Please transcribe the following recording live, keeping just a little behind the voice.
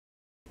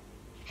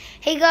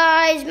Hey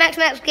guys, Max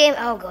Game.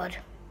 Oh god.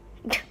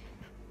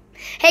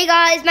 Hey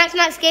guys,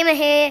 Max Gamer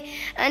here,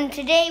 and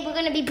today we're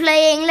going to be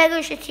playing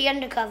Legocity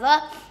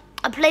Undercover.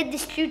 I played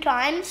this 2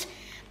 times,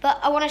 but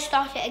I want to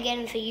start it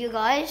again for you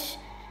guys.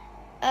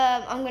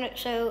 I'm gonna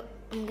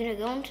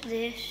go onto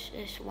this.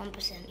 It's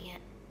 1%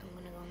 yet. I'm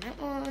gonna go on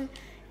that one.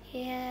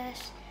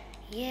 Yes.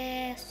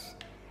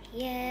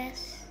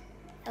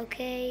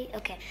 Okay.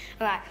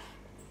 All right.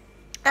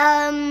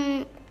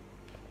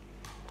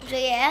 So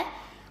yeah,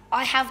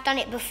 I have done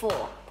it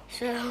before,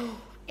 so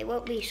it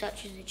won't be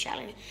such as a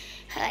challenge.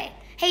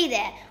 Hey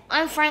there,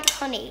 I'm Frank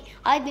Honey.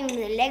 I've been with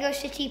the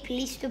Legocity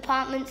Police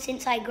Department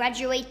since I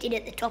graduated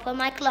at the top of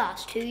my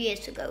class 2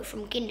 years ago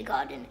from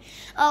kindergarten.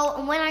 Oh,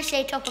 and when I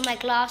say top of my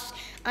class,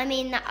 I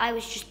mean that I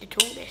was just the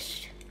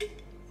tallest.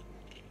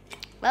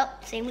 Well,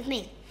 same with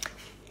me.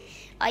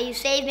 Are you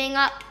saving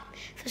up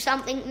for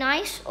something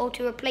nice or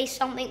to replace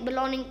something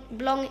belonging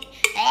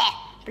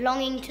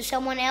to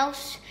someone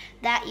else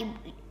that you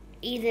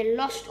either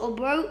lost or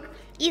broke?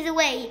 Either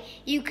way,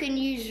 you can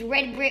use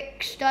red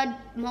brick stud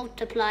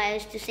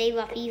multipliers to save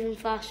up even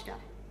faster.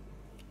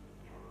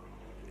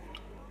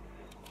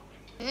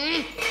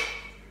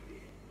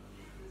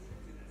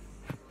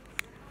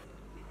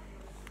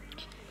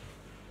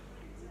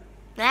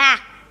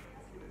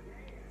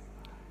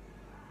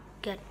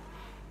 Good.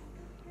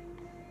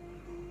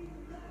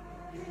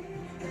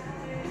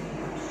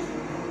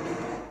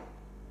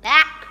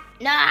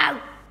 No!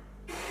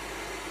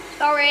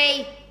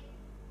 Sorry.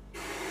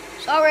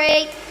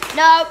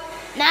 No.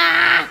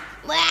 Nah.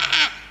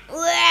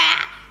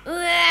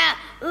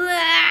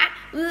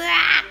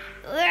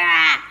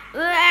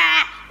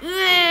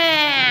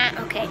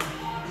 Okay.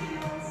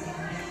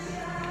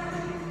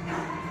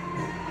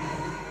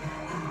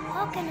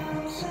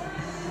 Pokemon's.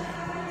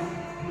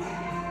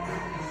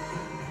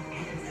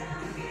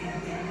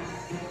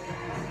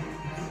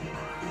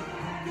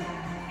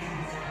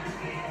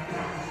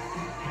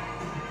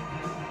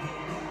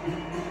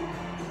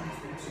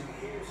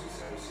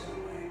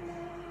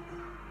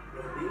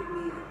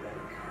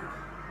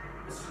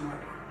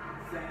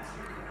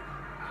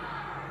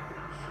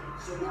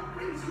 So what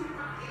brings you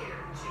out here,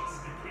 Chase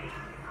McCain?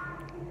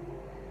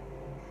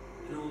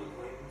 An old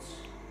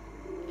acquaintance,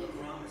 a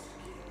promise to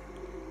keep,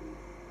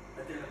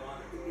 a debt of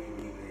honor to be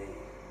repaid.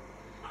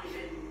 I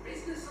meant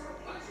business or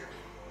pleasure.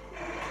 I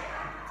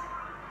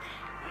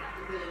have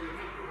to fill in your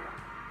paperwork.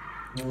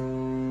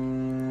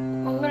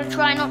 I'm gonna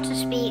try not to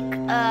speak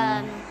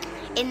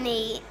in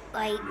the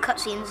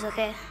cutscenes,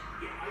 okay?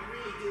 Yeah, I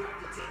really do have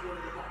to take one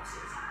of the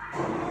boxes.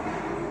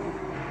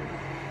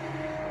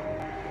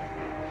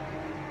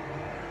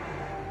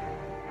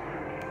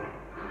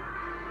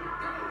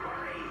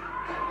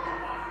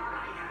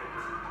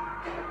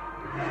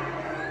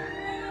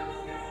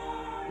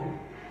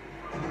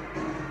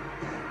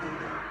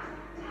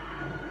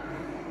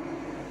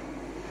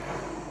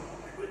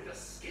 With the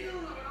skill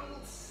of an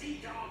old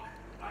sea dog,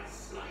 I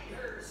slide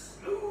her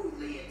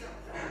smoothly into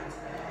thought.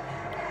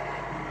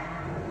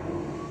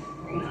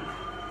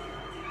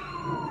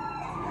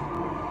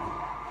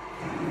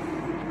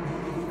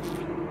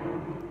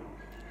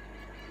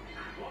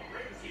 And what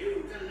brings you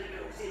to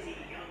Legocity,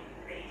 young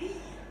lady?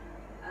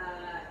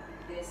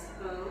 This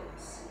boat.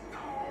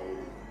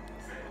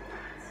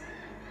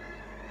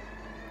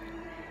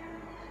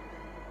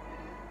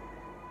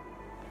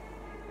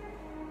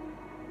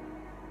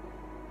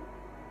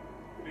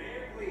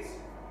 Mayor, please.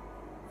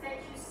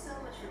 Thank you so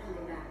much for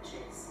coming back,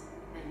 Chase.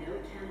 I know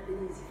it can't have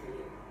been easy for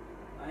you.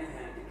 I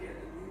had to get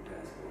a new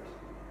passport.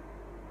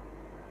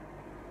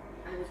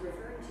 I was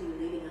referring to you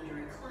leaving under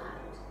a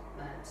cloud,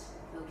 but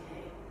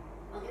okay.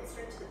 I'll get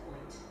straight to the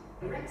point.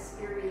 Rex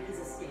Fury has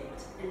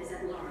escaped and is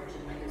at large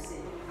in Lego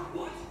City.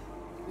 What?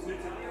 Is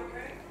Natalia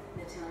okay?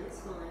 Natalia's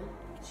fine.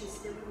 She's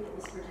still in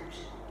witness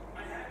protection.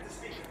 I have to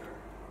speak to her.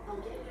 I'll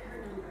get you her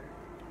number.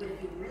 But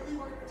if you really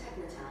want to protect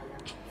Natalia,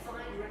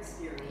 find Rex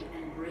Fury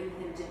and bring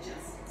him to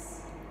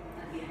justice.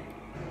 Again.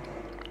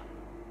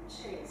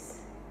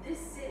 Chase, this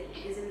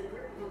city is in the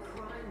grip of a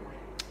crime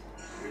wave.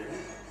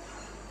 Really?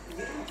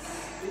 Yes,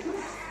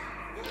 look.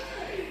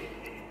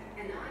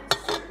 And I'm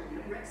certain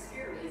that Rex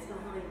Fury is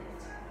behind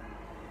it.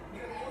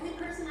 You're the only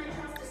person I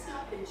trust to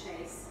stop him,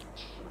 Chase.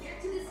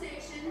 Get to the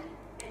station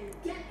and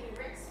get me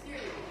Rex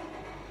Fury.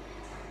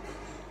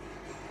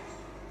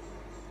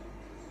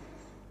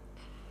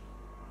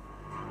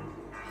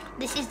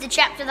 This is the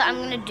chapter that I'm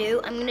going to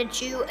do. I'm going to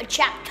do a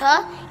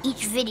chapter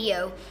each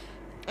video.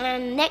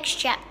 And next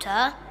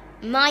chapter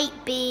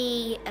might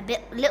be a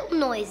little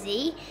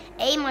noisy.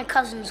 A, my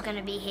cousin's going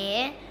to be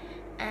here.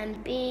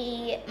 And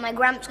B, my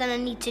grandpa's going to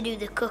need to do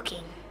the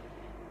cooking.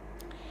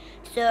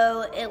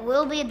 So it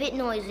will be a bit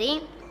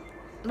noisy.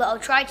 But I'll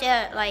try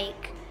to,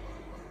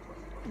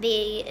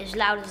 be as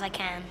loud as I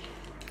can.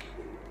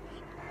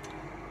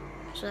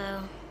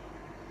 So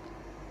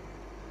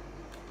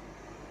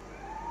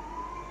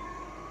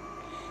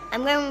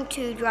I'm going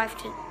to drive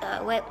to,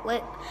 wait,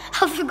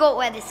 I forgot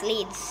where this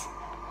leads.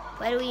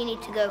 Where do we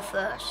need to go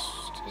first?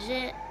 Is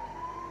it?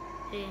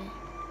 Yeah.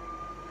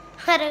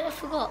 I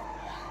forgot.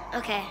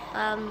 Okay,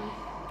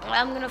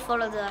 I'm gonna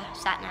follow the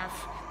sat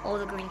nav or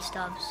the green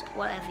stubs,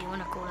 whatever you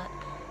want to call it.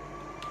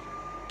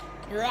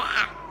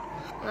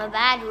 My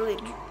bad, Ridge.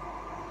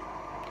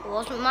 It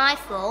wasn't my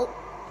fault.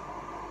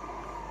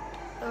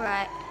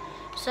 Alright.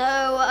 So,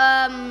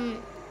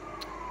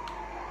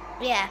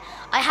 yeah,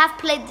 I have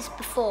played this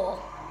before.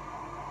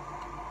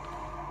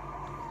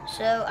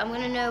 So I'm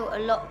gonna know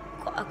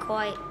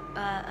quite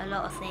a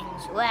lot of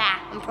things.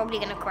 I'm probably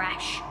gonna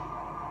crash.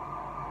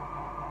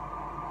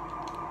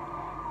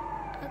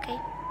 Okay.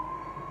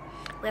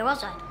 Where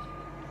was I?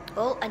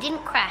 Oh, I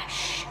didn't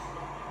crash.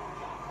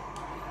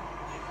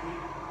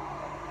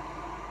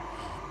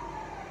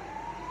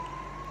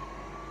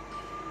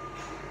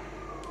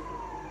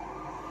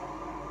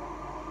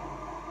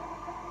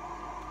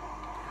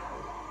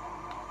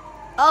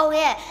 Oh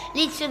yeah,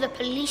 leads to the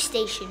police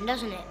station,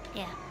 doesn't it?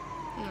 Yeah.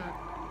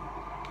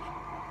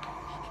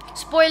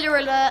 Spoiler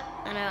alert!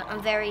 I know,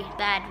 I'm very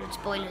bad with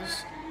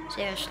spoilers.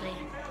 Seriously.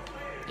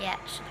 Yeah,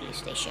 it's a police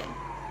station.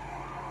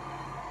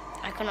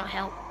 I cannot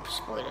help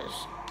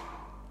spoilers.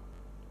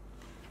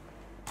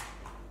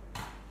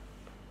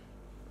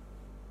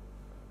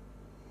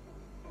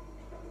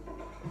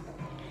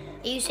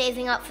 Are you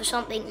saving up for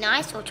something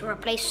nice or to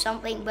replace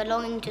something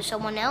belonging to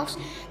someone else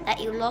that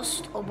you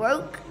lost or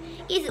broke?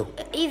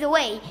 Either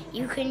way,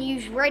 you can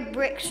use red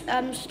bricks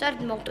stud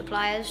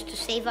multipliers to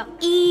save up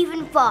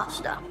even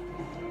faster.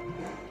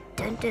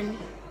 Dun dun.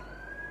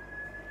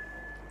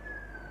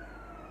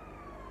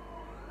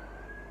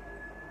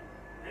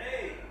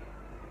 Hey!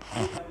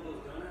 Have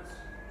those donuts?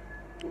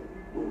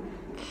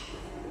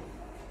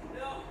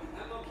 No,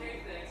 I'm okay,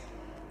 thanks.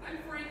 I'm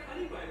Frank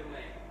Honey, by the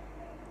way.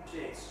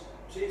 Chase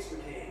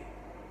McCain.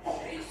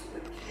 Chase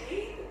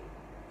McCain?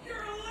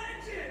 You're a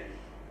legend!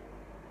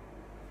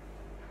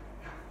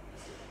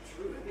 Is it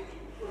true that you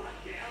brought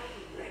down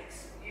Rex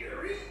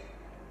Fury? It's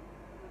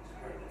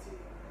hardly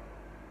true.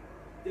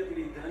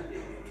 Deputy Dunn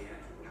gave me the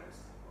actual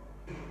list.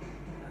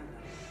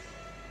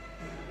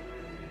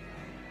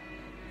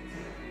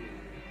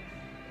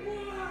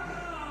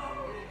 Wow!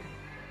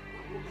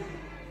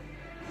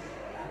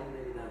 Well,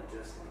 maybe not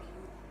just like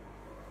you.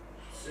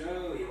 So,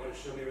 you want to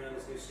show me around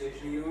this new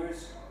station of yours?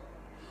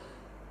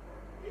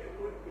 It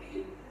would be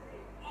an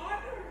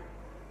honor.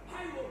 I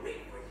will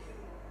wait for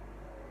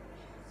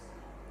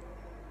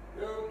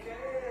you.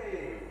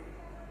 Okay.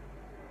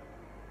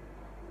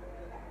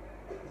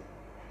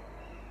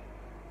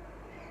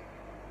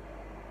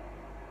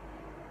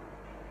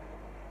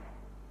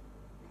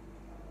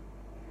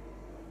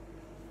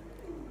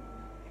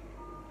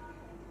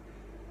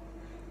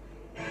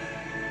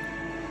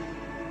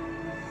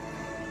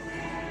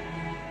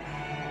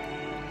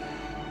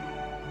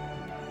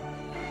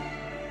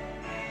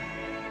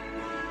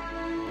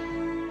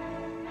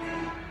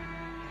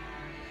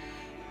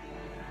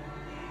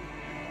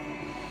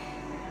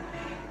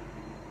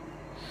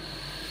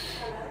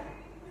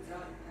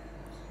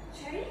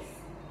 Chase?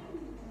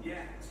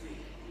 Yeah, it's me.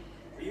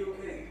 Are you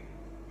okay?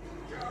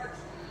 George?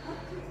 What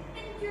do you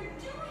think you're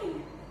doing?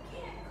 You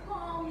can't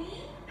call me.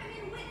 I'm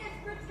in witness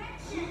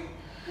protection.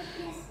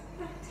 Witness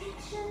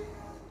protection?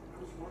 I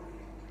was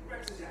worried.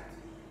 Rex is out.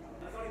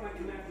 I thought he might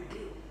come after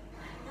you.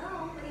 No,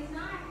 but he's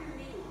not after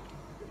me.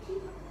 The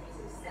chief of police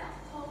himself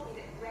told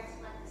me that Rex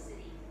left the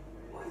city.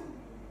 What?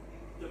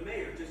 The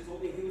mayor just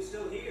told me he was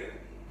still here.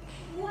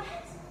 What?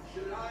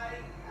 Should I?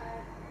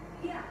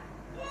 Yeah.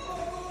 I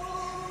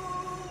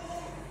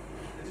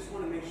just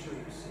want to make sure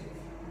you're safe.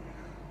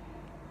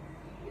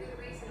 You're the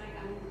reason I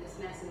got into this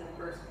mess in the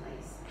first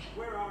place.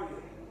 Where are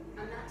you?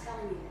 I'm not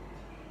telling you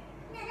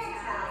that.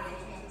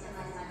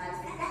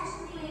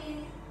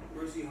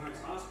 Mercy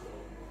Hearts Hospital.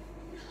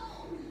 No.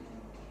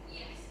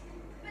 Yes.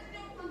 But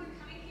don't bother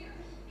coming here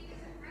because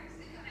if Rex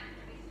could come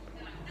after me,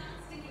 then I'm not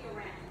sticking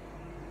around.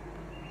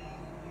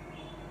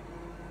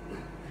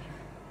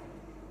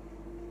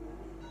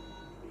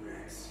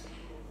 Rex.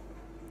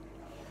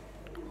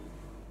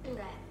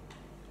 Okay.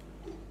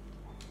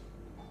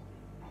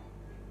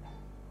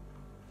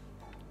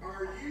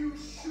 Are you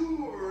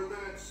sure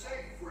that's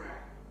safe,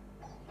 Frank?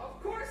 Of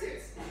course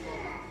it's.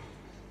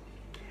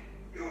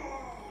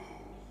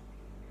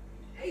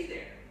 Hey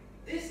there.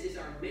 This is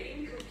our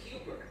main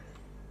computer.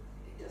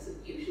 It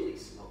doesn't usually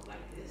smoke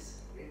like this.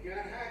 It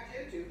got hacked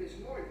into this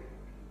morning.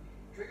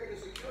 Triggered a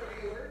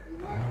security alert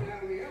and locked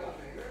down the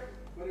elevator,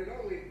 but it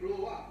only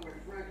blew up when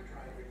Frank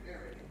tried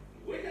repairing it.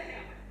 With a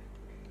hammer.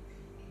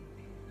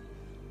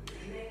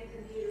 Main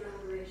computer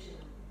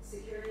operational.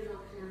 Security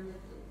lockdown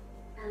lifted.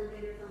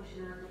 Elevator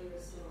functionality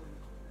restored.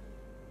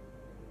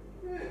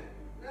 Yeah,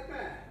 not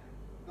bad.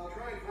 I'll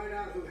try and find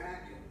out who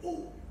hacked it.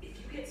 Oh, if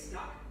you get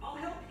stuck, I'll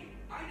help you.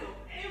 I know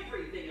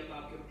everything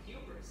about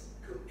computers.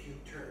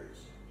 Computers.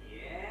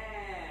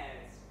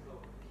 Yes,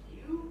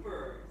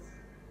 computers.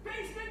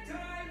 Basement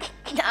time!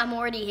 I'm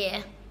already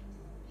here.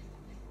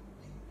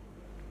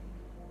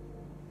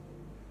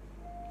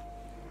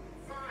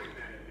 Fine,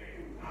 Madam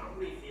Mayor. I'll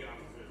brief the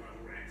officers on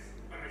Rex,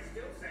 but I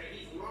still say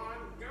he's long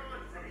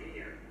gone from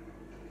here.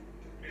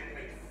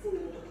 Meddling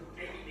fool,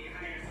 making me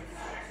hire some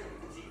special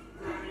chief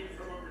brought in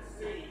from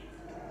overseas.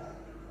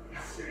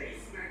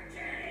 Chase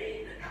McCain!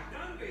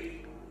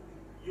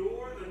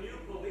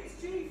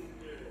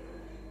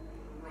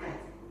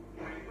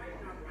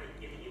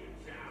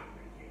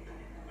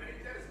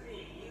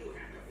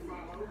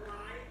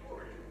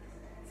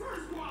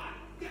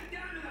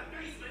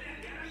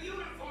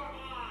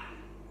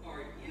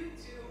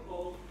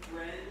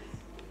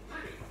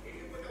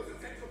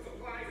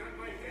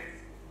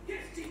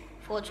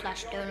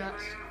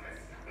 donuts.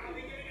 I'll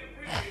be getting a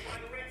briefing on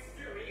Rex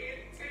Fury in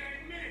 10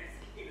 minutes,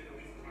 even though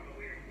he's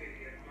probably a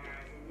billion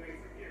miles away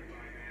from here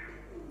by now.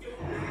 Do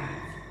not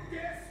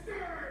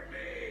disturb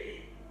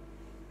me!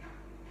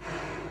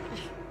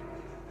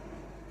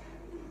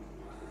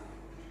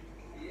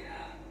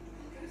 Yeah,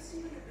 gotta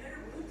seem in a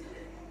better mood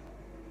today.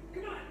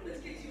 Come on,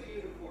 let's get you a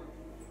uniform.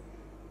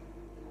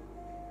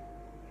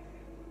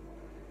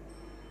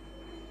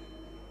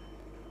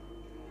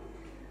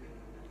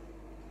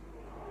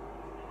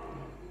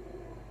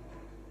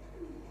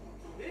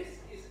 This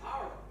is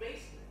our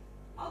basement.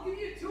 I'll give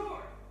you a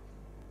tour.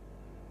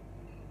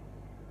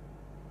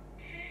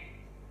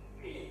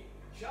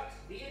 Chuck's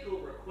vehicle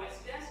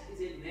request desk is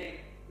in there.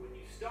 When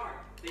you start,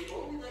 they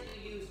only let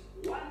you use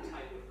one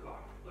type of car.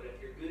 But if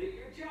you're good at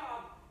your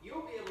job,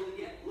 you'll be able to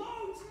get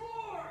loads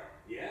more.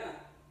 Yeah.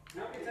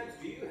 How many types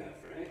do you have,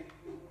 Frank?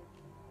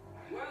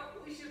 Well,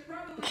 we should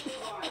probably move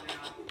on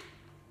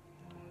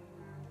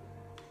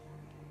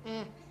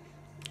now.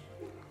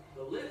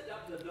 The lift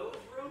up to those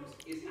rooms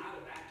is out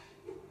of action.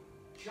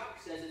 Chuck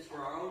says it's for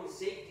our own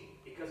safety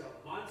because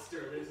a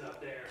monster lives up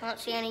there. Can't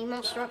see any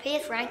monster up here,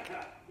 Frank.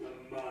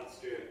 A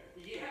monster.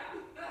 Yeah.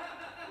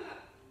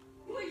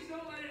 Please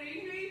don't let it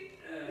eat me.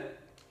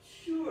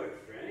 Sure,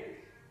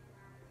 Frank.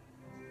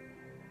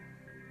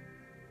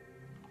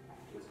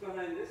 What's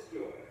behind this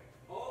door?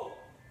 Oh,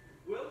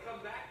 we'll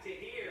come back to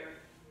here.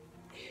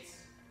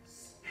 It's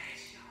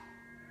special.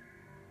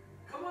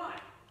 Come on,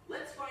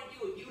 let's find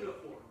you a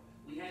uniform.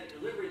 We had a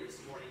delivery this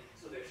morning,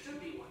 so there should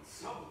be one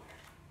somewhere.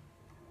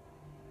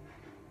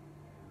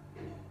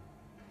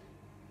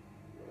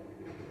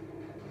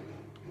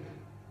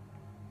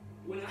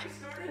 When I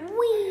started, I had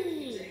to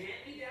use a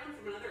hand-me-down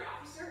from another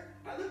officer.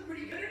 I look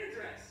pretty good in a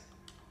dress.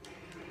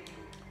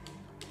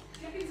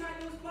 Check inside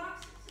those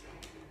boxes.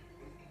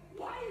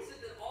 Why is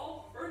it that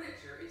all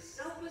furniture is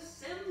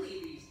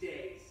self-assembly these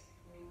days?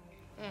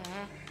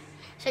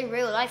 It's in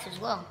real life as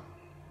well.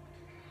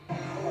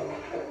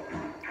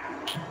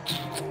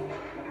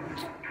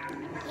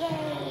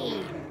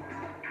 Yay!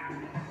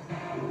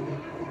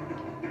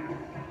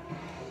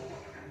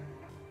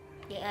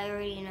 Yeah, I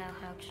already know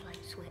how to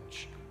like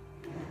switch.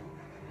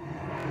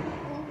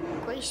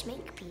 Ooh, Grace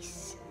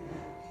Makepeace.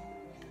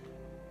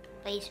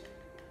 Please.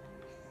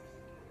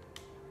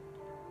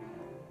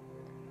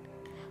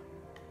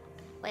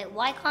 Wait,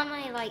 why can't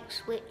I like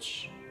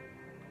switch?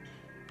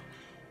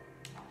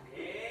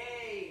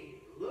 Hey,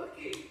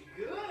 looking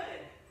good.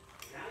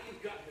 Now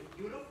you've got the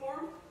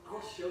uniform,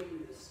 I'll show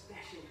you the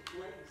special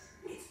place.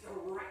 It's the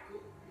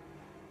record.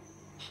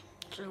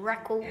 It's a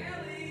record.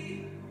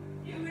 Ellie,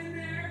 you in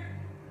there?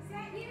 Is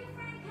that you,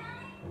 Frank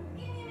County?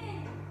 Give me a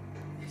minute.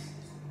 This is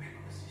the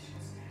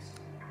requisitions desk.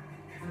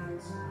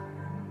 Evidence.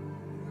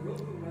 The girl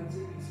who runs it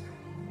is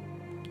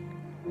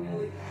called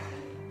Ellie.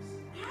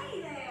 Hey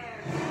there.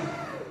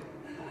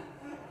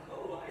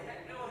 Oh, I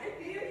had no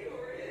idea you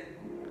were in.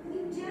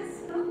 You just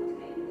spoke to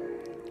me.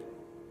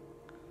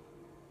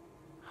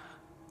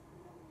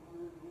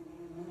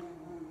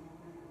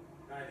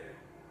 Hi there.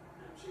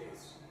 I'm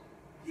Chase.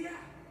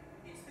 Yeah,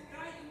 it's the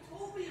guy you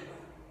told me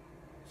about.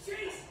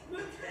 Chase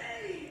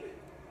McCabe!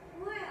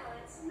 Well,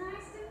 it's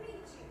nice to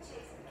meet you,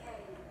 Chase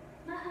McCabe.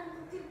 My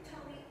Uncle Duke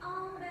told me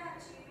all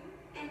about you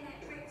and that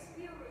Rex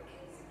Fury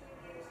case a few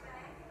years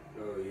back.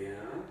 Oh,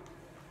 yeah?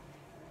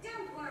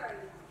 Don't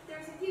worry.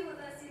 There's a few of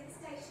us in the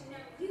station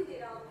know you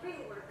did all the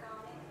real work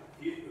on it.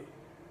 You.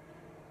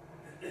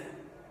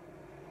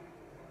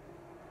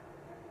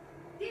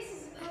 This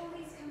is a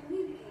police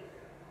communicator.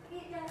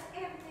 It does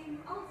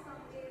everything your old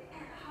phone did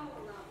and a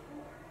whole lot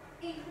more,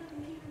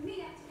 including keeping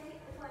me up to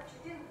date with what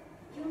you're doing.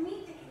 You'll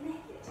need to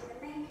connect it to the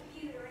main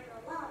computer in the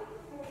lobby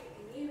before you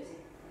can use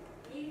it.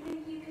 You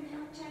think you can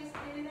help Chase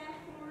do that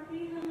for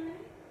me, honey?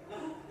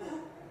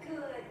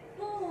 Good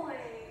boy.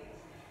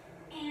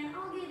 And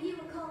I'll give you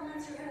a call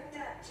once you're hooked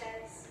up,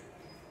 Chase.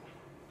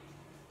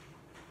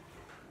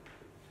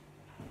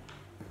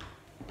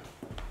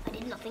 I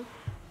did nothing.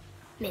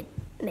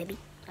 Maybe.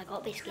 I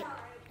got a biscuit.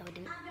 No, I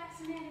didn't. I've got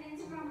some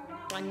evidence from a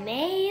robbery. I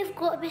may have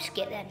got a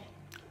biscuit then.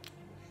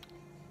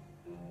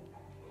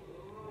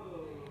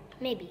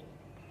 Maybe.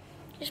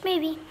 Just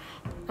maybe.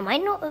 I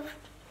might not have,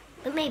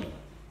 but maybe.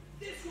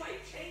 This way,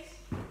 Chase!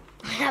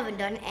 I haven't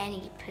done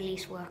any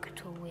police work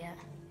at all yet.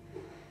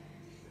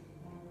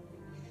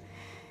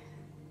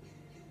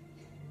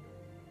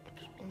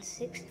 It's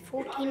been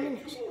 14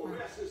 minutes.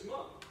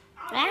 Wow.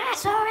 Ah,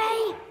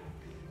 sorry!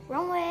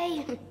 Wrong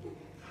way.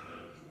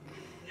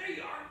 There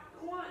you are.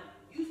 Go on.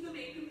 Use the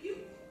main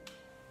computer.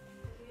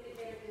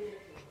 Communicator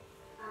connected.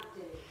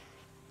 Update.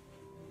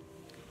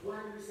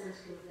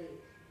 1% complete.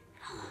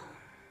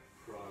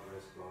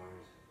 Progress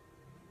bars.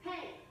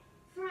 Hey,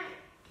 Frank.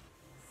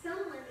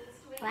 Someone needs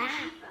to wake Wow. the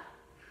chief up.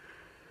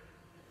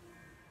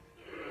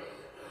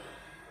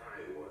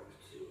 I work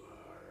too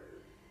hard.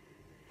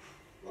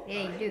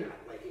 Yeah, you do. I'm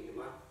not waking him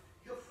up.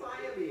 He'll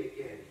fire me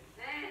again.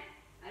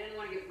 I didn't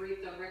want to get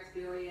briefed on Rex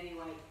Fury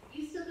anyway.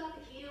 You still got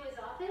the key to his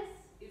office?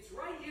 It's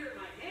right here in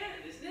my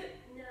hand, isn't it?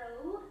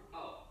 No.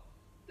 Oh,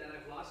 then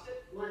I've lost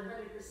it? 100%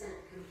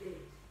 complete.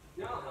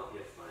 Yeah, I'll help you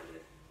find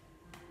it.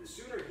 The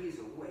sooner he's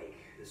awake,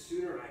 the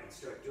sooner I can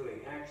start doing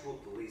actual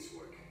police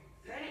work.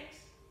 Thanks.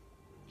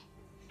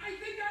 I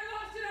think I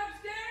lost it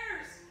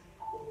upstairs.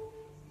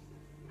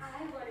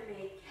 I want to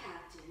make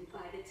captain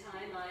by the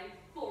time I'm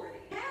 40.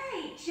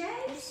 Hey,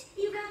 Chase,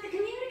 you got the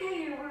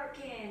communicator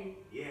working.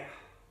 Yeah,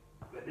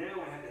 but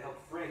now I have to help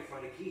Frank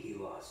find a key he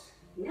lost.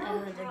 I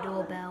heard the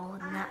doorbell,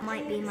 and that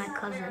might be my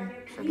cousin,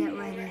 so get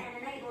ready. And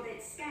enabled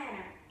its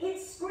scanner.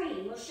 Its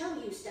screen will show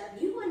you stuff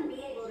you wouldn't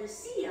be able to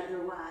see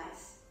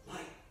otherwise.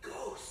 Like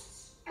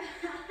ghosts. I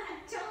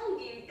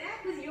told you,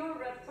 that was your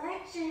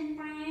reflection,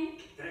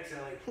 Frank. Thanks,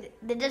 Ellie.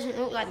 There doesn't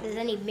look like there's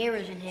any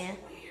mirrors in here.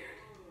 Weird.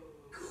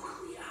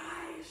 Googly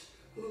eyes.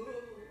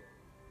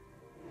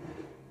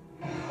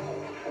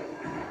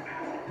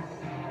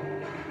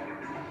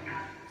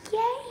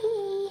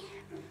 Yay!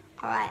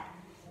 Alright,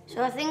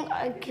 so I think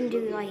I can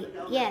do like,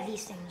 yeah,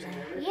 these things.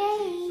 Yay!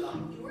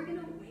 You're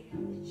gonna wake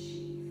up the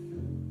chief.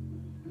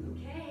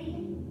 Okay?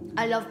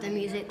 I love the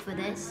music for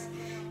this.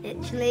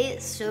 Literally,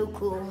 it's so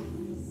cool.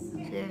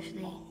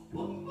 Seriously. I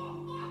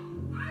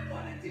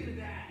want to do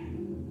that.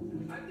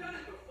 I've done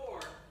it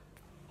before.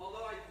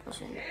 Although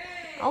What's in it?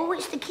 Hey! Oh,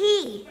 it's the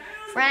key!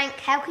 Frank,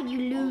 how could you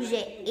lose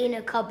it in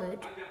a cupboard?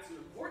 I've got some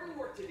important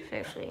work to do.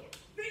 Seriously.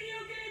 Video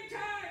game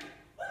time!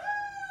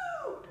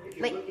 Woo! If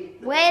you're Wait, looking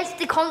for where's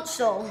the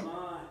console? Come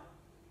on.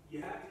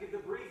 You have to give the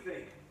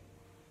briefing.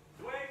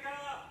 Wake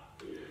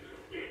up!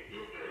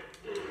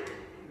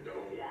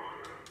 Don't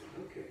wanna.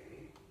 Okay.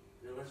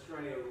 Now let's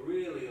try a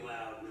really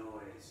loud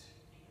noise.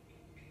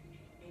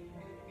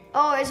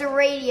 Oh, it's a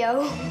radio. I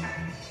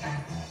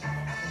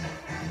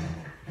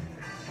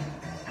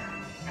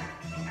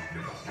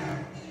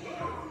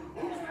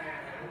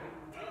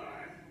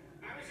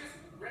was just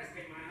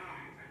resting my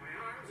eyes and my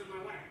arms and my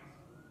legs.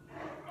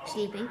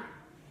 Sleeping.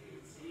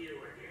 It's you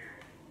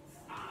again.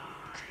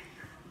 Fine.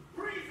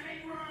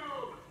 Briefing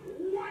room!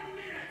 1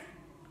 minute!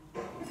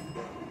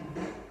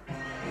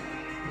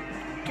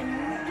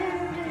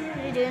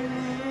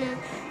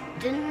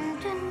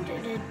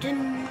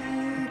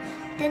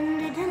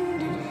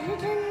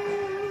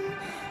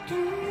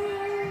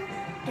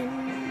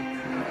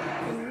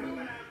 Move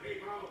out,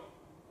 people!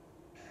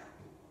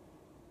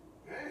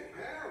 Hey,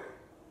 Harry,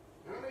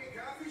 how many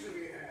coffees have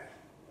you had?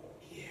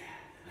 Yeah,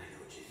 I know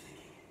what you're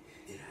thinking.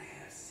 Did I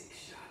have 6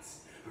 shots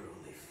or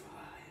only 5?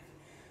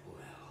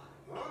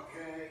 Well,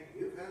 Okay,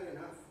 you've had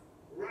enough.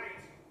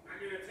 Right. I'm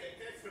gonna take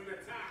this from the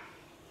top.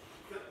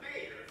 The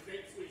mayor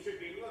thinks we should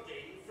be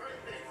looking for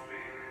this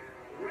man,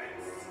 Rex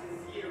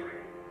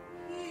Fury.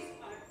 He's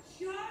a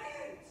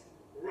giant!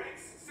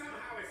 Rex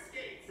somehow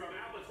escaped from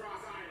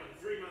Albatross Island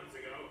 3 months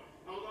ago,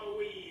 although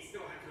we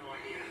still have no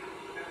idea how.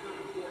 That's not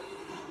important.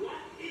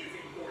 What is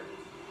important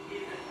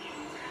is that you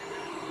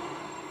have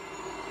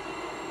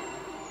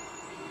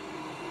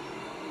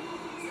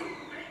So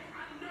make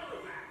a note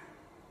of that.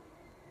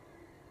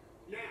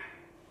 Now,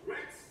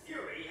 Rex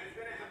Fury has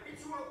been a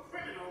habitual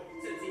criminal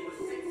since he was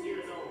 6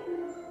 years old.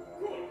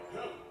 Good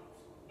heavens.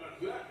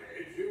 At that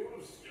age, he would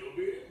have still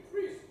been in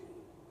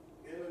preschool.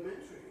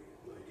 Elementary,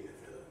 my dear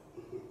fellow.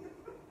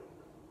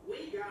 We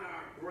got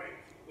our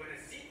break when a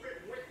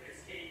secret witness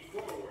came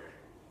forward.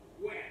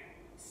 When?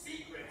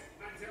 Secret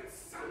until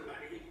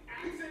somebody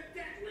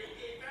accidentally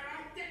gave their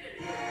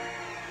identity.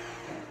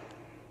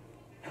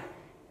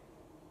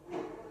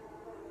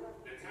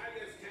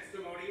 Natalia's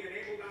testimony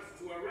enabled us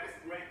to arrest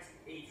Rex.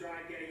 He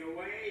tried getting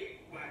away,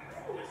 but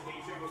foolishly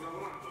chose a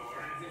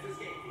lawnmower as his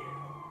escape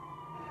vehicle.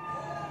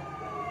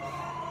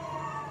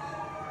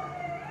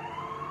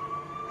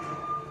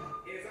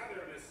 His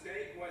other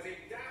mistake was in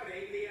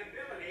doubting the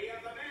ability of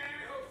the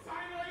man who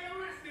finally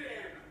arrested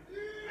him,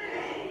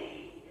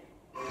 me.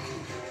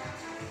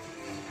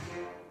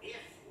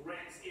 If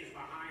Rex is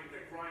behind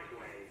the crime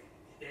wave,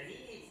 then he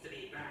needs to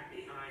be back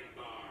behind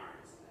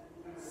bars.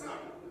 So,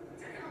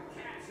 to help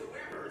catch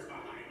whoever's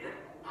behind it,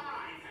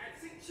 I've had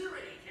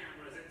security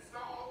cameras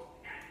installed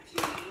at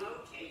key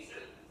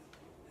locations.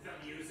 The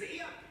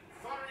museum,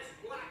 Forrest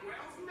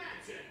Blackwell's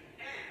mansion,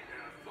 and,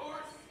 of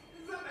course,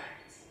 the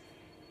banks.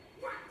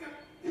 What the?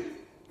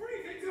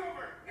 Briefing's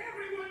over!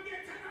 Everyone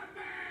get to the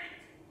bank!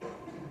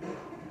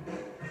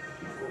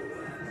 hold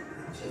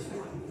on. Just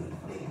one more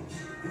thing.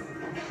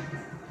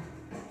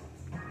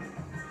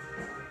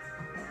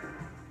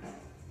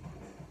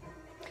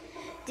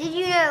 Did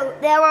you know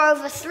there are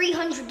over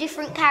 300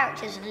 different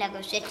characters in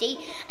Lego City,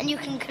 and you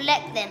can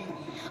collect them?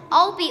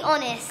 I'll be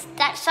honest,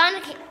 that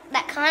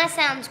kind of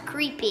sounds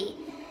creepy,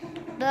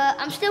 but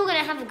I'm still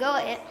gonna have a go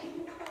at it.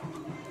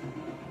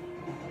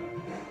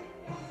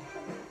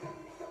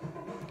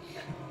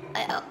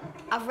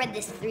 I've read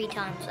this 3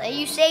 times. Are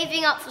you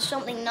saving up for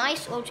something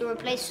nice or to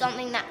replace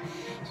something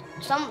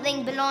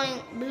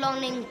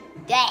belonging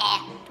there?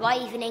 Why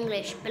even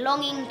English?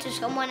 Belonging to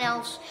someone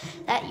else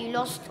that you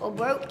lost or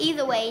broke?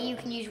 Either way, you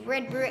can use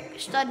red brick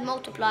stud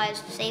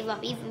multipliers to save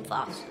up even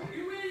faster.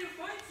 You ready to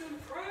fight some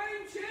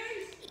crime,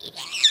 Chase?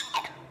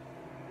 Yeah.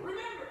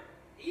 Remember,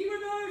 even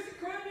though there's a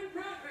crime in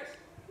progress,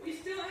 we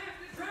still have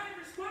to drive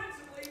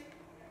responsibly.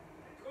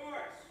 Of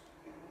course.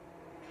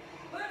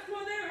 Last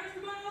one there has to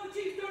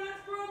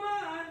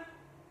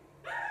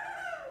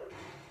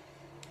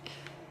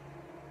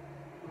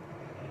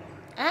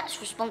That's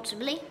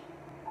responsibly.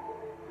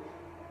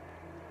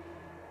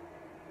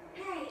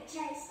 Hey,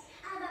 Chase,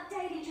 I've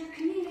updated your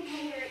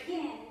communicator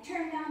again and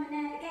turned on the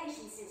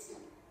navigation system.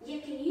 You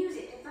can use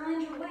it to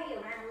find your way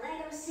around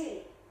Lego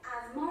City.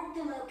 I've marked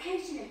the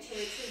location of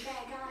Chase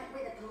Bank on it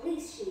with a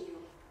police shield.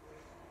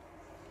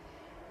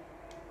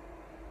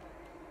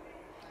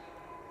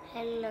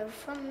 Hello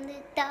from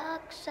the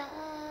dark side.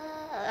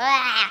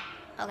 Ah!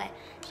 Okay,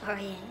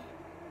 sorry.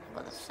 I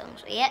got the song.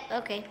 Yeah,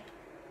 okay.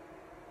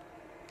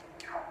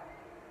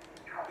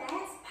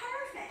 That's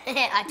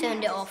perfect. I turned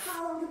Now it just off.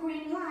 follow the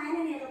green line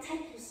and it'll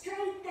take you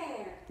straight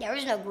there. There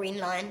is no green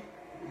line.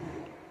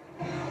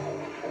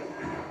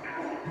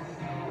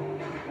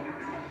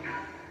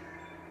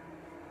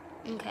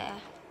 Okay.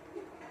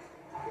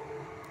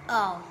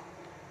 Oh.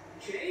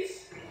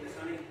 Chase? Yes,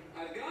 honey.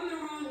 I've gone the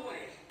wrong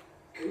way.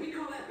 Can we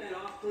call that bet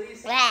off,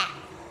 please? Ah.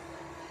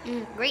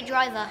 Great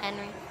driver,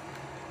 Henry.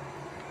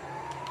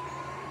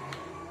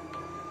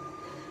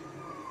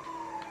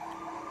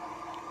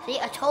 See,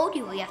 I told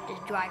you we have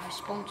to drive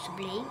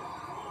responsibly.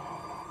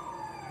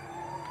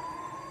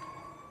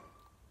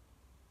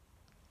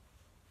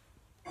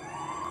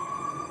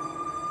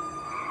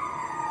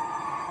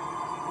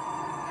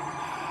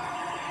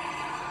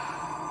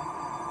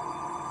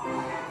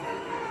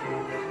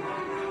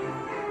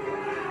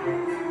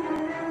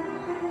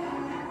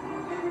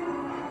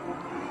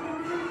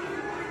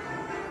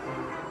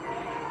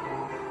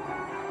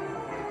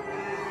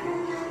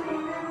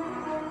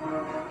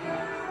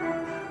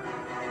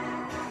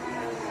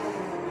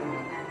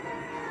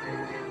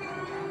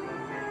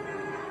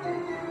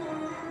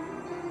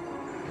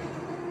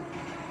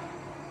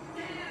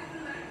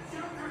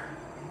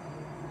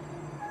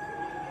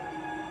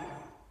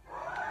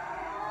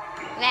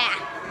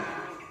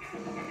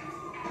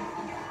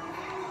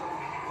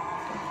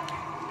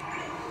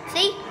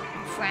 See,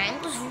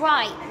 Frank was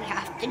right. We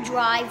have to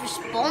drive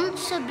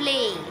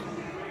responsibly.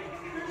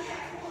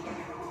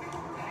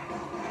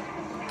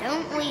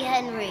 Don't we,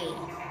 Henry?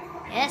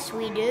 Yes,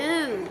 we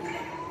do.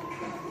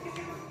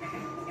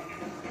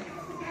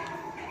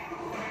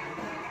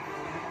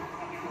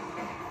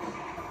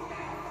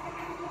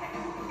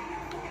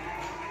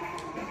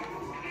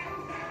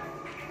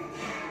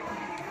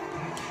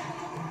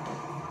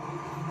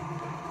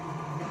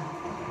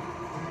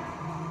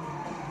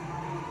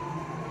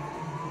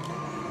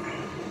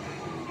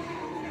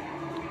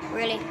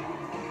 Really?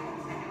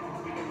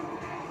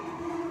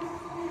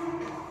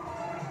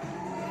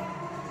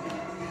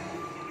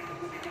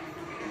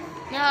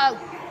 No.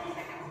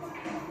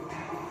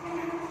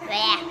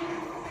 There.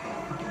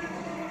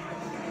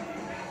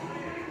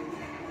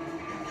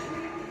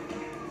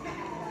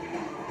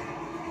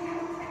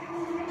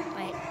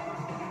 Wait.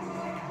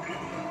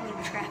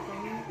 I'm trapping.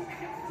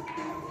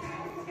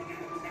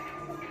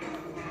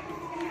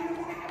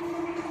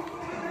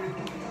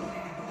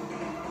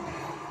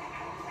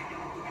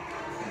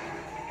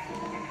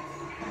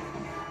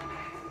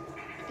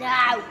 No!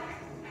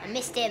 I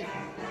missed him.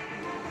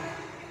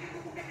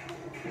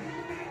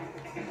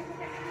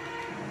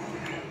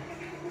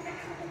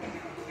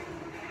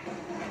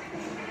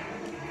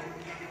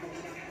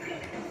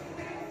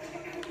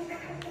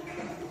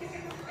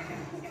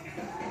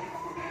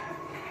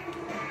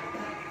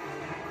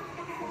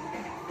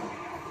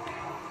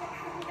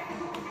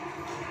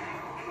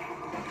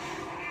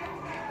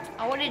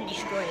 I want to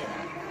destroy it.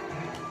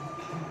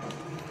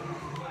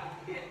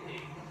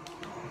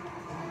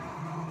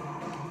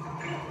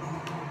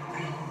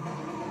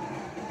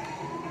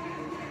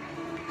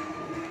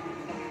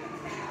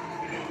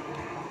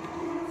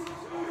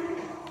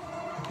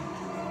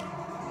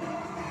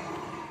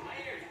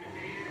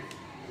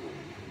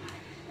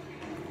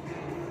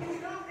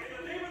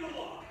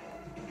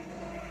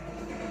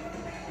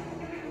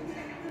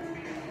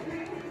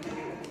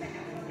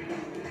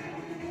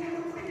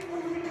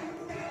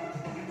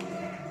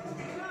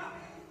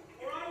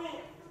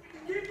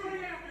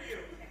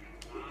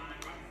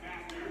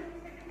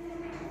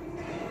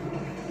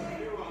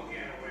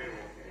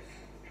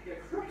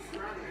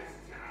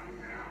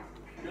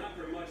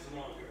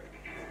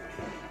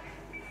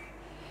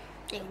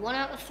 Okay, 1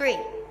 out of 3.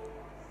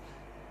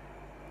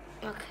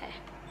 Okay.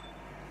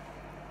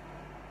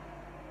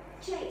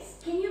 Chase,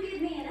 can you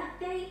give me an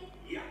update?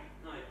 Yeah,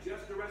 I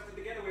just arrested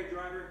the getaway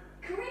driver.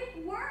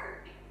 Great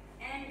work!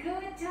 And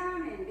good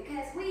timing,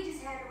 because we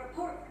just had a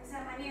report from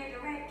someone near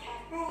the Red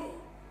Cafe.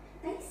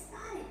 They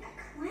spotted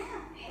a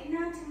clown heading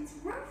onto its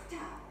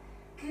rooftop.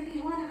 Could be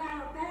one of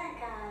our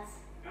bad guys.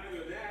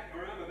 Either that,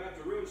 or I'm about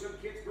to ruin some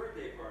kid's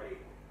birthday party.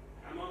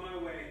 I'm on my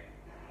way.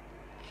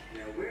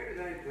 Now, where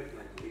did I put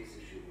my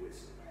police-issued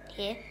whistle?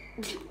 Here.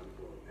 I'm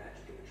going back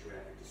to get the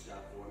traffic to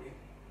stop for me.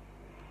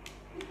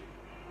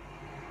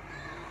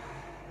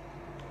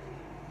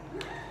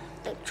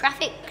 The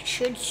traffic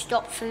should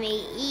stop for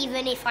me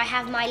even if I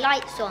have my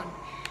lights on.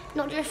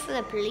 Not just for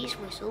the police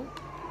whistle.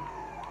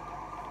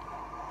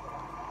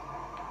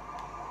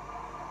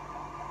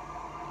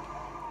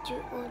 Do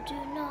or do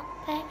not,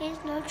 there is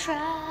no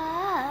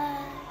try.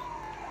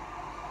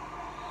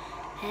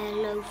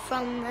 Hello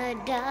from the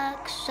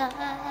dark side.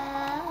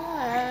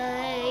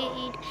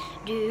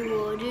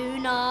 Do or do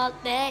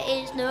not, there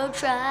is no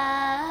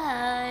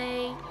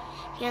try.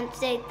 Can't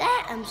say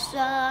that I'm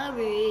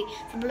sorry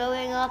for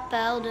blowing up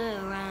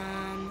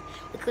Alderaan.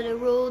 We could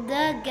have ruled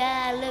the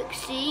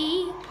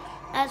galaxy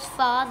as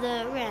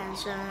father and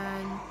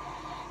son.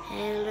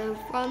 Hello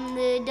from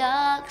the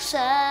dark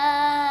side.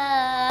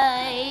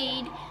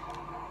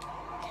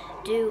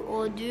 Do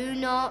or do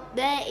not,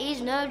 there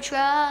is no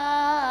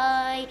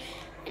try.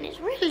 And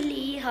it's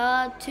really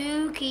hard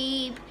to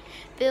keep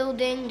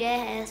building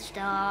Death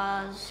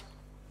Stars.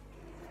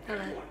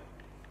 Hello. Everyone,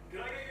 can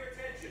I get your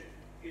attention?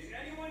 Is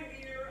anyone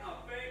here a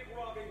bank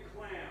robbing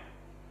clown?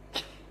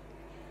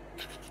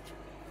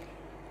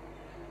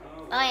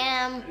 Oh, I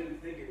am. I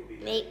didn't think it would be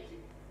that Me. easy.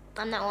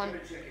 I'm that one.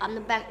 I'm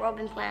the bank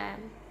robbing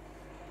clan.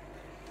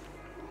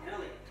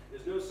 Ellie,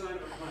 there's no sign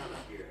of a clown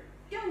up here.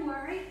 Don't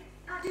worry.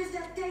 I just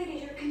updated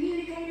your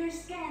communicator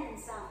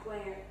scanning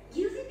software.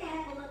 Use it to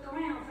have a look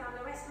around from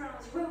the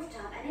restaurant's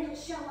rooftop, and it'll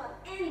show up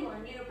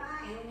anyone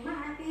nearby who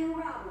might be a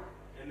robber.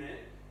 And then?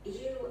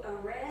 You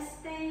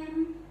arrest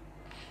them.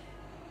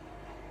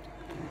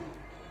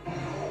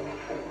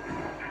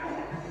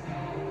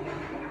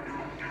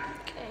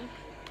 Okay.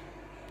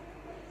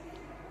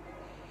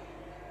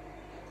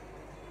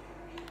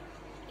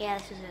 Yeah,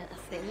 this is it, I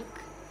think.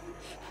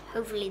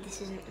 Hopefully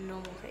this isn't a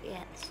normal thing.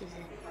 Yeah, this is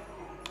it.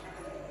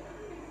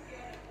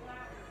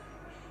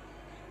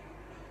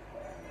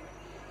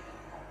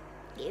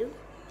 You?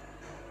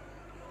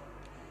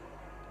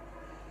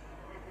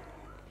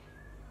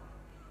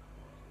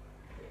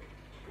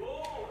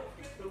 Whoa, let's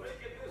get to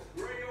making this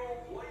gray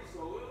old place a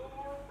little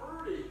more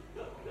pretty.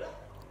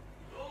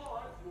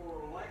 Oh, that's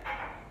more like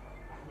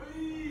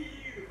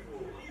beautiful,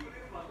 even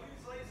if I do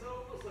say so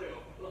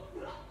myself.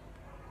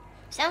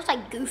 Sounds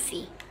like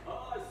Goofy.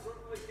 I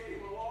certainly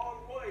came a long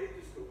way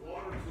just to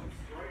water some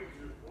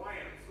strangers'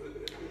 plants.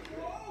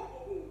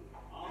 Whoa!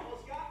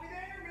 Almost got me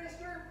there,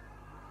 mister.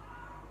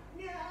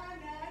 Nah,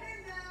 nah,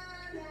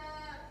 nah,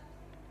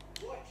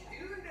 nah. What you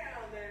doing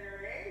down there,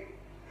 eh?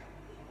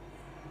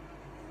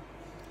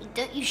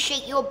 Don't you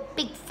shake your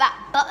big fat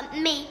butt at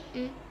me.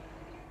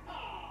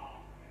 Oh,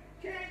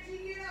 can't you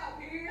get up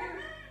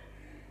here?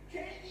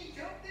 Can't you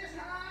jump this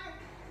high?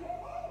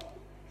 Whoa!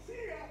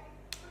 See ya!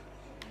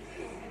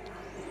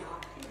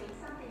 Doing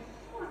something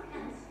more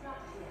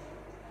constructive.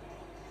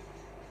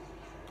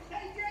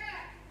 Hey,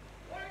 Jack!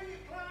 Why don't you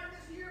climb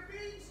this here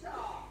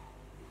beanstalk?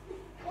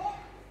 Oh,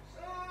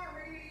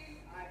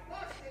 sorry. I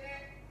busted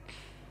it.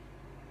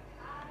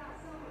 I got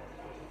someone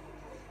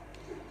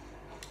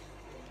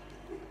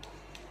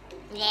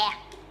Yeah.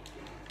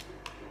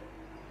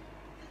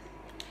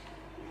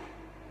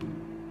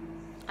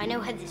 I know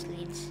where this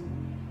leads.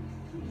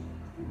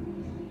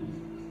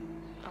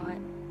 Alright.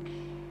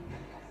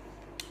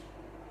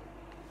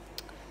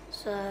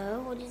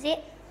 So, what is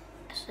it?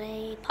 It's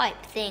a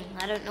pipe thing.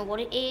 I don't know what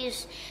it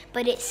is,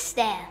 but it's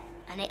there.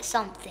 And it's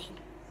something.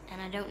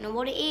 And I don't know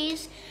what it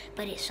is,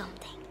 but it's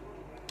something.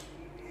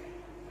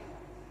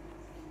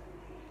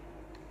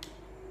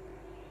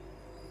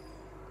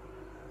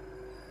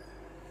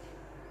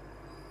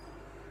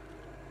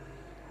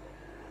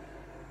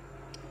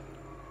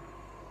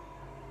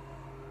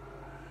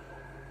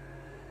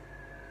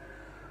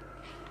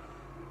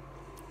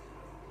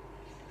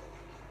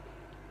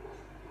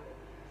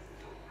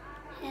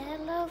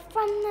 Hello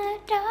from the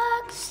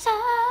dark side.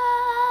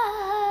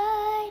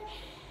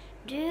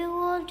 Do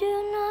or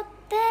do not,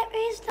 there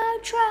is no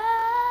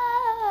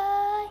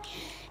try.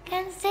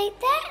 Can say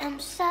that I'm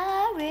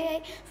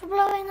sorry for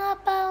blowing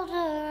up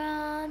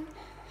Alderaan.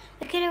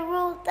 We could have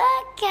ruled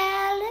the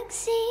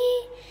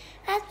galaxy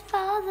as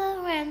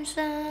father and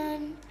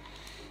son.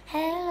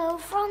 Hello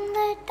from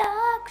the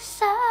dark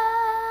side.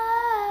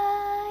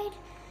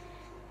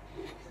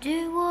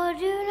 Do or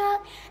do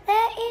not,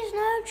 there is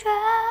no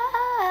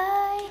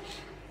try.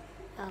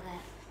 Okay,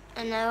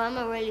 I know I'm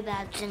a really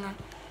bad singer.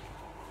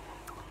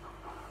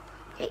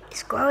 Okay,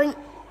 it's growing.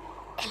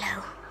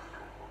 Hello.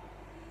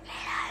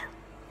 Hello.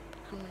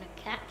 I'm gonna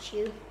catch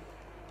you.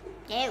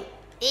 No.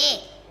 Eh.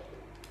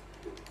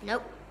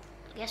 Nope.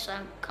 I guess I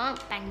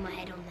can't bang my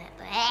head on that,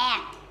 but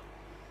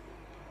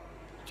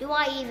do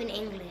I even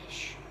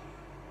English?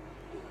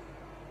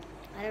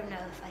 I don't know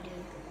if I do.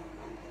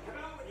 Come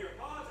out with your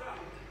paws up.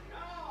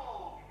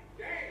 No!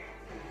 Dang!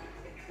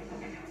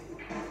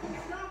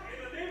 Stop in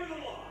the name of the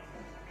law.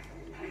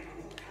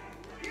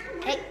 Get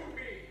away Hey. from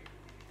me!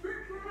 Quit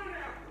running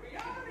after me!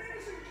 I'm an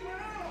innocent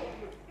clown!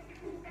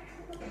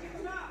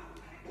 Stop!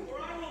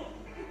 Or I will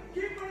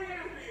keep running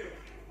after you!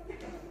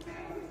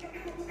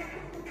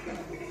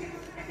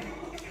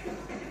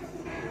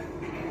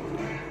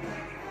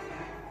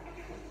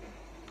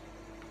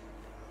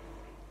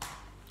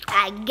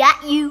 I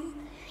got you.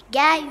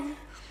 Got you.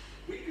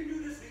 We can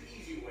do this the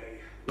easy way,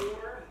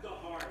 or the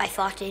hard I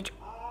farted.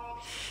 I'll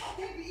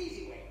take the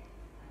easy way.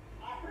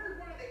 I heard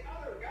one of the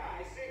other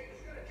guys say he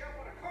was going to jump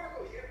on a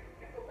cargo ship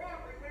if the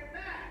robbery went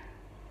bad.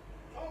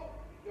 So,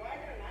 do I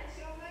get a night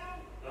cell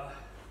now?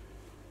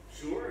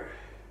 Sure.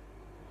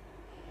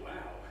 Wow.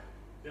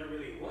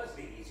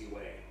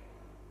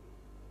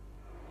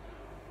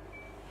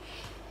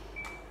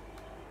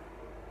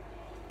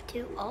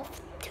 2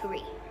 of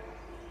 3.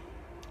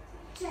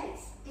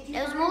 Chase, did you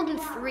There was find more than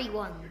the wallet? 3 Your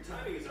ones.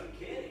 timing is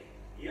uncanny.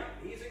 Yep,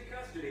 he's in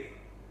custody.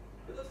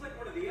 It looks like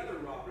one of the other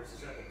robbers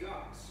is at the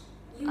docks.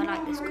 You I like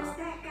wanna this arrest car.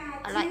 that guy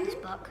I like too? this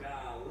buck.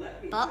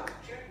 Let me Buck,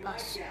 just check my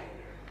bus. calendar.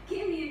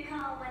 Give me a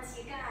call once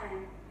you got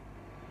him.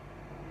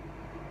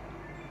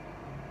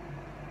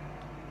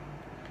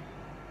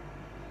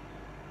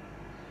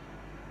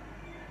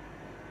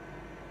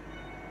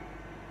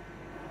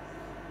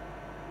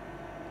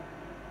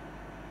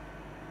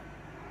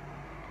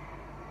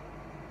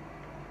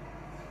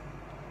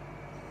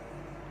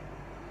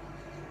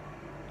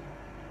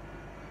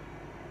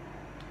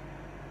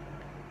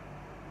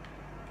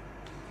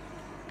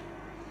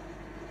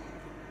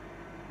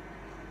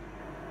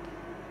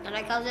 I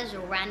like how there's a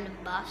random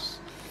bus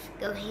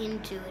going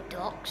into a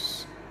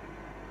docks.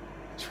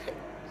 It's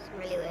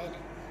really weird.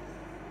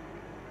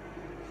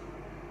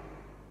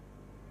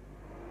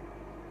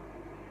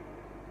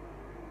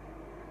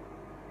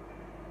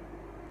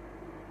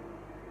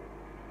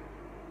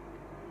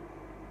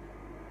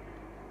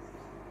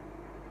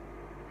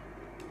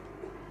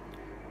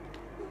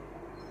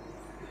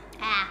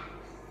 Ah.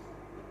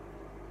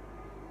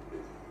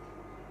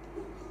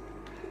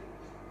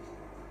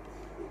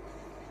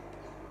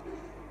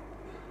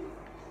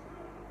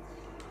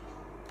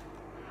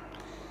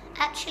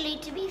 Actually,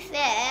 to be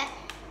fair,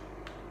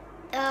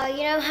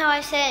 you know how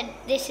I said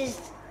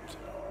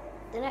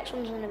the next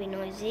one's going to be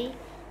noisy?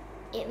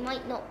 It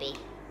might not be.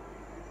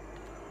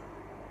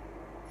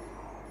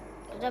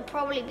 Because I'll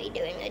probably be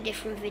doing a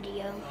different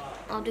video.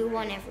 I'll do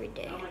one every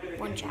day.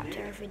 One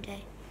chapter every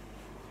day.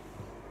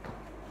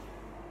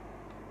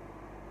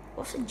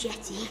 What's a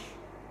jetty?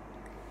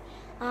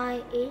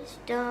 I is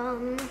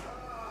dumb.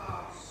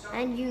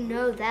 And you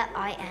know that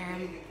I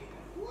am.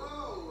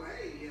 Whoa,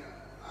 hey,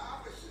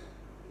 officer,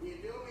 can you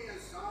do me a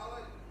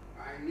solid?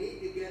 I need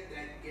to get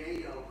that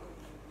gate open.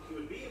 It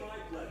would be my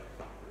pleasure.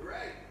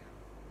 Great.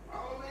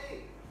 Follow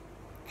me.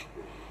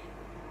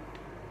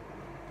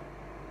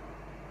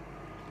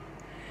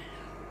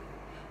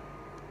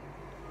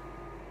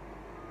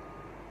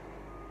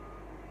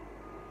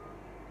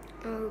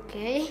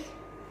 Okay.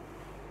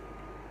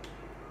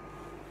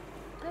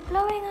 We're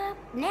blowing up.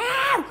 No!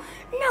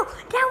 No!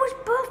 That was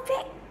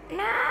perfect!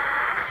 No!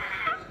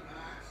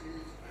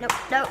 No,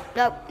 no,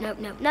 no, no,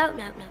 no, no,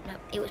 no, no, no.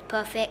 It was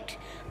perfect.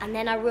 And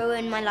then I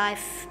ruined my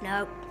life.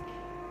 No.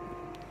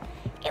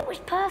 It was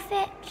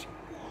perfect.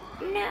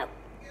 No.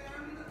 Get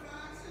under the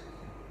boxes.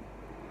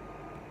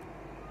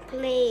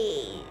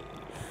 Please.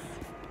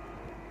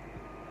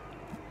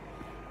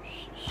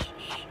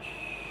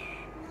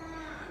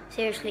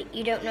 Seriously,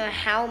 you don't know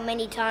how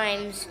many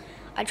times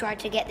I tried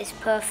to get this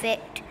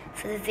perfect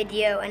for the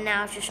video and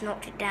now I've just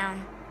knocked it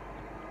down.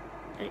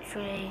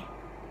 Literally.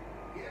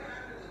 Get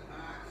under the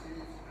boxes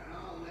and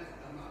I'll lift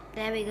them up.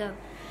 There we go.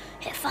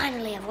 Yeah,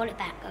 finally, I've got it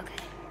back.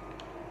 Okay.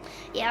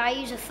 Yeah, I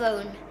use a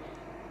phone.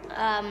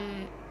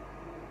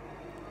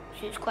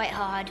 So it's quite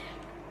hard.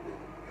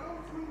 Go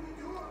through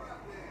the door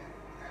up there.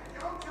 And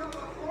don't tell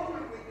the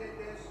foreman we did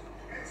this.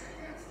 It's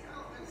against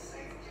health and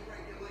safety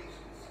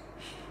regulations.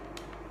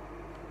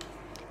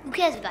 Who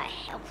cares about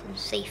health and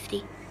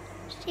safety?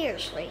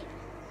 Seriously.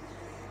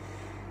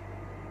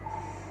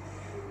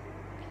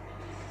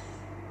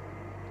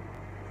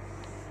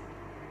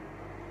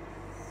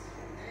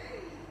 Hey,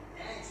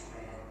 thanks,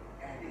 man.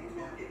 And he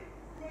took it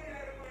right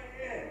out of my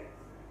head.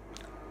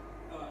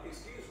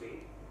 Excuse me.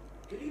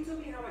 Can you tell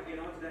me how I get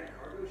onto that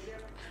cargo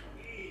ship?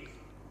 Easy.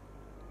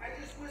 I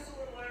just whistle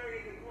and Larry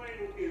and the plane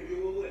will give you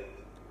a lift.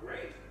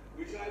 Great.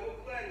 Which I will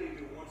gladly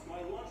do once my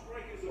lunch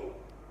break is over.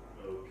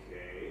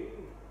 Okay.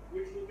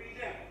 Which will be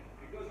never,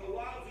 because a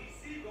lousy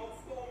seagull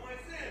stole my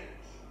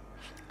sandwich.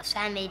 A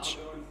sandwich.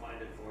 I'll go and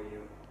find it for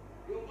you.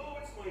 You'll know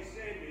it's my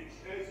sandwich,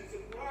 as it's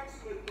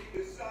approximately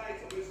the size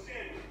of a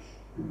sandwich.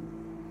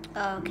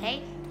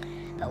 Okay.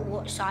 But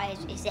what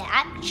size is it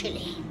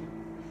actually?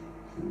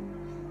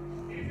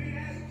 If it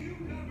has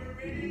cucumber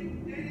in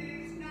it, then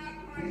it is not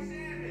my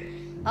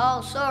sandwich.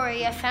 Oh,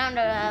 sorry. I found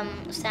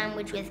a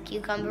sandwich with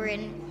cucumber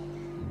in.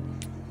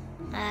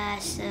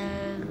 So... If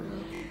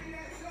it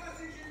has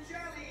sausage and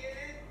jelly in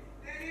it,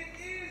 then it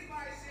is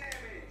my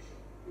sandwich.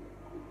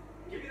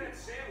 Give me that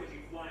sandwich,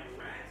 you flying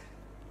rat.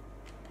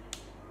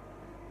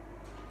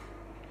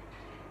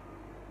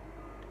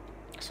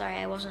 Sorry,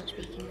 I wasn't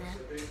speaking there.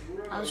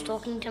 I was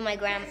talking to my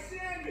My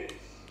sandwich.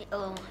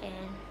 oh,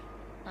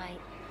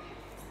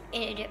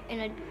 in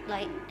a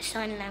like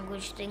sign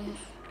language thing.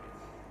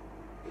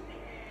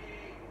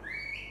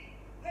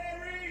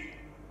 Larry,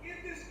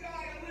 give this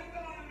guy a lift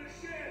onto the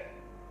ship.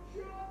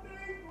 Sure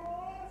thing,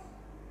 boss.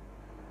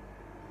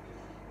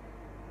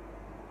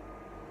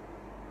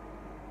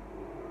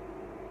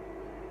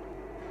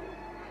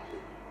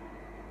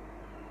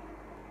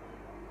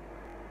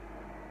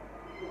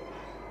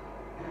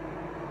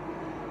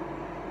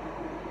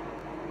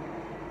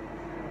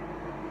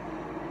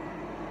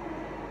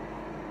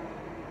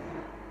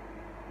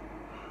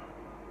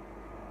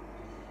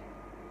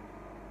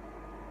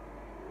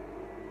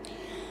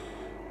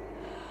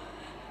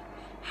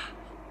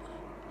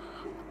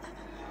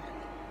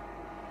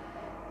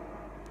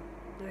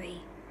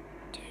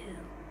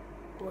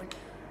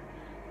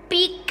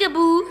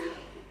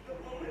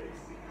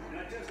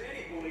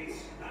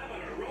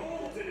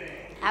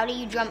 do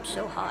you jump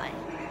so high?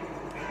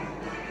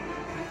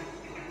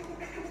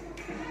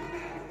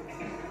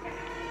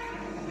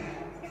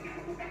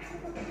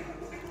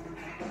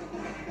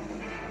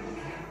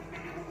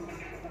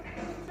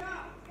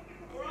 Stop,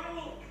 or I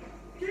will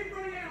keep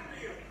running after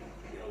you.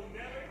 You'll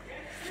never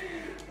catch me.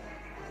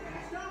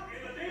 Stop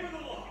in the name of the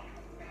law.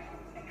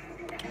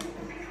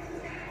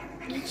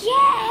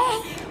 Yay!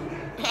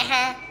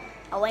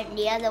 I went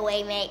the other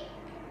way, mate.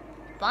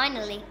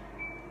 Finally.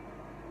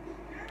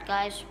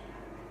 Guys.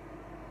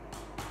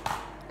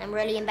 I'm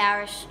really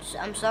embarrassed.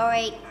 I'm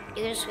sorry.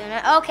 You're just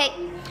gonna... Okay.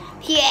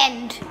 The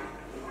end.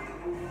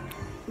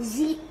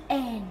 The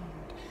end.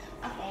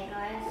 Okay,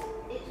 guys.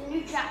 It's a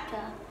new chapter.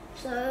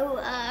 So,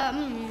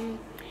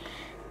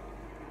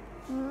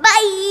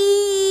 bye!